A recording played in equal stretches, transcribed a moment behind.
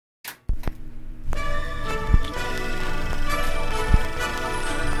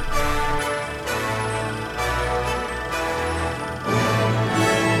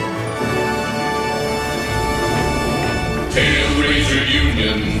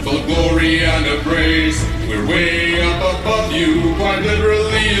glory and a praise. We're way up above you, quite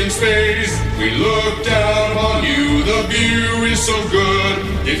literally in space. We look down on you, the view is so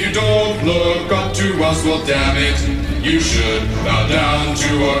good. If you don't look up to us, well damn it, you should bow down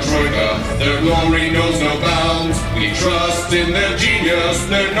to our Troika. Their glory knows no bounds. We trust in their genius,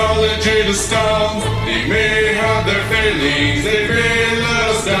 their knowledge it astounds. They may have their failings, they may let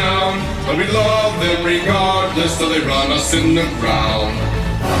us down, but we love them regardless, so they run us in the ground.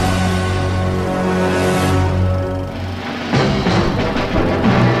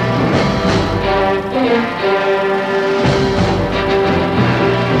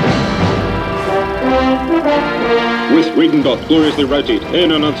 With Sweden gloriously routed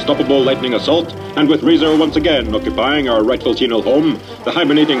in an unstoppable lightning assault, and with Razor once again occupying our rightful tenal home, the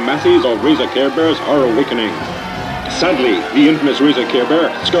hibernating masses of Razor Carebears are awakening. Sadly, the infamous Razor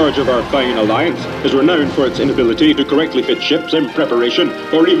Carebear, scourge of our fine alliance, is renowned for its inability to correctly fit ships in preparation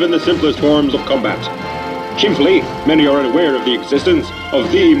for even the simplest forms of combat. Shamefully, many are unaware of the existence of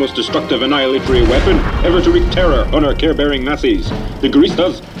the most destructive annihilatory weapon ever to wreak terror on our care-bearing masses, the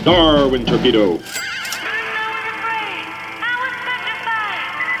Guristas' Darwin Torpedo.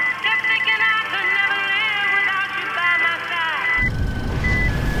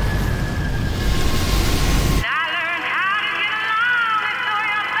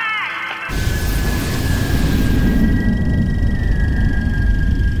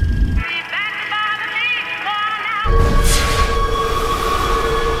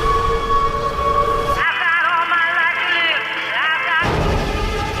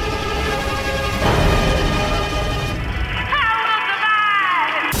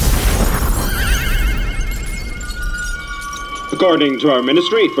 According to our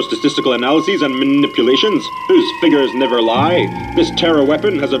Ministry for Statistical Analyses and Manipulations, whose figures never lie, this terror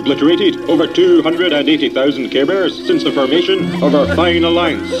weapon has obliterated over 280,000 Carebears since the formation of our fine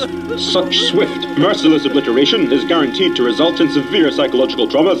alliance. Such swift, merciless obliteration is guaranteed to result in severe psychological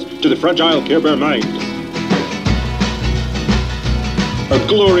traumas to the fragile Carebear mind. Our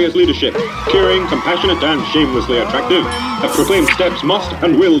glorious leadership, caring, compassionate and shamelessly attractive, have proclaimed steps must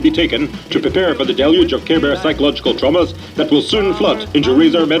and will be taken to prepare for the deluge of Carebear psychological traumas that will soon flood into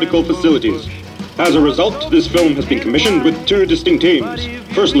Razor medical facilities. As a result, this film has been commissioned with two distinct aims.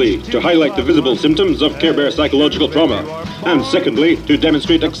 Firstly, to highlight the visible symptoms of Carebear psychological trauma, and secondly, to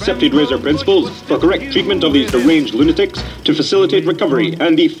demonstrate accepted Razor principles for correct treatment of these deranged lunatics to facilitate recovery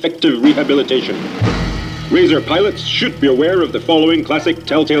and effective rehabilitation. Razor pilots should be aware of the following classic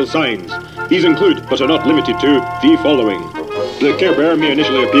telltale signs. These include, but are not limited to, the following. The Carebear may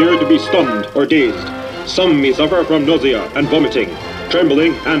initially appear to be stunned or dazed. Some may suffer from nausea and vomiting,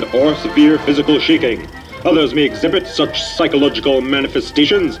 trembling and or severe physical shaking. Others may exhibit such psychological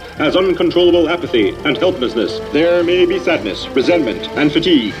manifestations as uncontrollable apathy and helplessness. There may be sadness, resentment, and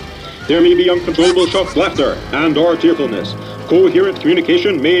fatigue. There may be uncontrollable shocked laughter and or tearfulness. Coherent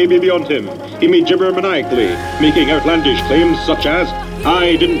communication may be beyond him. He may gibber maniacally, making outlandish claims such as,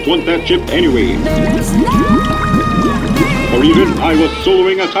 "I didn't want that chip anyway." Or even, "I was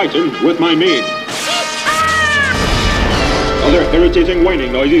soloing a Titan with my maid." Other irritating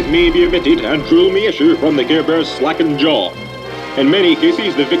whining noises may be emitted and drool may issue from the Carebear's slackened jaw. In many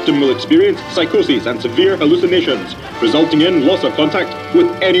cases, the victim will experience psychosis and severe hallucinations, resulting in loss of contact with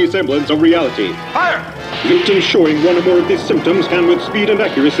any semblance of reality. Fire! Victims showing one or more of these symptoms can with speed and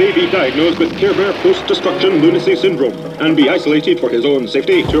accuracy be diagnosed with Carebear post-destruction lunacy syndrome and be isolated for his own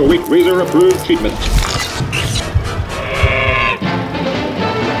safety to await Razor-approved treatment.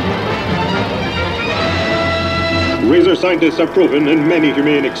 Razor scientists have proven in many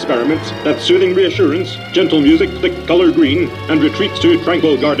humane experiments that soothing reassurance, gentle music, the color green, and retreats to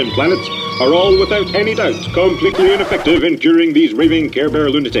tranquil garden planets are all without any doubt completely ineffective in curing these raving Carebear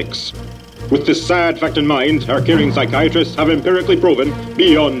lunatics. With this sad fact in mind, our caring psychiatrists have empirically proven,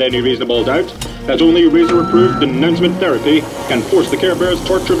 beyond any reasonable doubt, that only Razor-approved denouncement therapy can force the Carebear's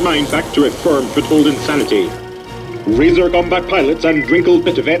tortured mind back to a firm foothold in sanity. Razor combat pilots and wrinkled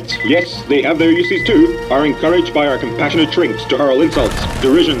pitivets, yes, they have their uses too, are encouraged by our compassionate shrinks to hurl insults,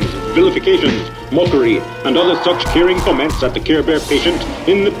 derisions, vilifications, mockery, and other such caring comments at the Carebear patient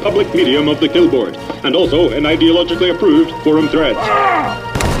in the public medium of the killboard, and also in ideologically approved forum threads.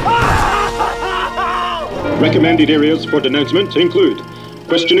 Recommended areas for denouncement include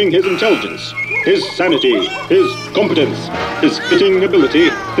questioning his intelligence, his sanity, his competence, his fitting ability,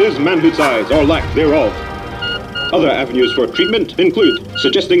 his manhood size or lack thereof. Other avenues for treatment include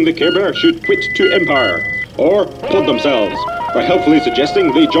suggesting the Carebear should quit to Empire, or plug themselves, or helpfully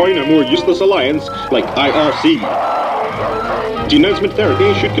suggesting they join a more useless alliance like IRC. Denouncement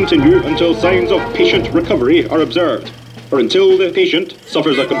therapy should continue until signs of patient recovery are observed. or until the patient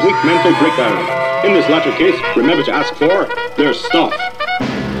suffers a complete mental breakdown. In this latter case, remember to ask for their stuff.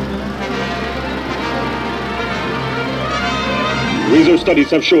 Razor studies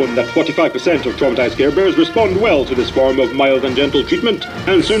have shown that 45% of traumatized Care Bears respond well to this form of mild and gentle treatment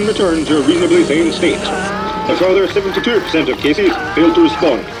and soon return to a reasonably sane state. A further 72% of cases fail to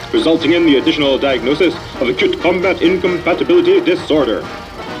respond, resulting in the additional diagnosis of acute combat incompatibility disorder.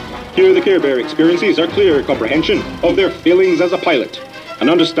 Here the Care Bear experiences a clear comprehension of their failings as a pilot, an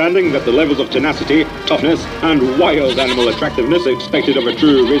understanding that the levels of tenacity, toughness, and wild animal attractiveness expected of a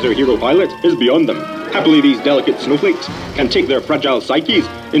true Razor hero pilot is beyond them. Happily, these delicate snowflakes can take their fragile psyches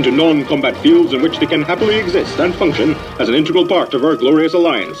into non-combat fields in which they can happily exist and function as an integral part of our glorious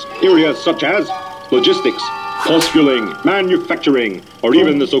alliance. Areas such as logistics, pulse fueling, manufacturing, or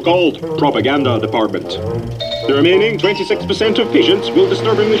even the so-called propaganda department. The remaining 26% of patients will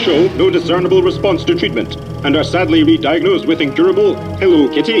disturbingly show no discernible response to treatment and are sadly re-diagnosed with incurable Hello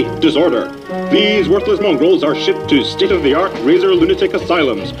Kitty disorder. These worthless mongrels are shipped to state-of-the-art Razor lunatic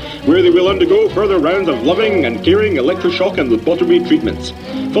asylums, where they will undergo further rounds of loving and caring electroshock and lobotomy treatments,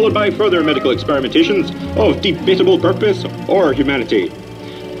 followed by further medical experimentations of debatable purpose or humanity.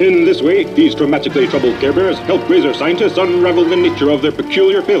 In this way, these traumatically troubled Care Bears help Razor scientists unravel the nature of their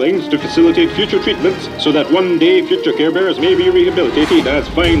peculiar failings to facilitate future treatments so that one day future Care Bears may be rehabilitated as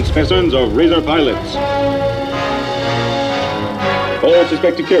fine specimens of Razor pilots. All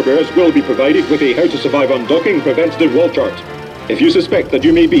suspected Care Bears will be provided with a How to Survive Undocking preventative wall chart. If you suspect that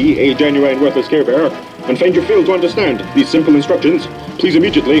you may be a genuine worthless Care Bear and find you fail to understand these simple instructions, please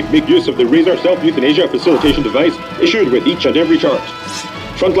immediately make use of the Razor Self-Euthanasia Facilitation device issued with each and every chart.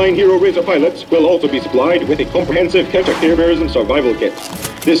 Frontline Hero Razor pilots will also be supplied with a comprehensive counter Care Bears and survival kit.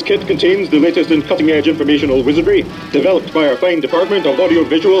 This kit contains the latest in cutting-edge informational wizardry developed by our fine Department of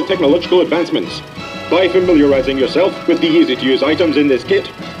Audio-Visual Technological Advancements. By familiarizing yourself with the easy-to-use items in this kit,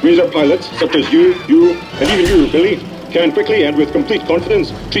 Razor pilots such as you, and even you, Billy, can quickly and with complete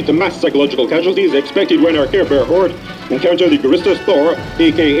confidence treat the mass psychological casualties expected when our Care Bear horde encounter the Guristas Thor,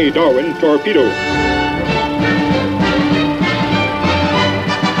 aka Darwin, Torpedo.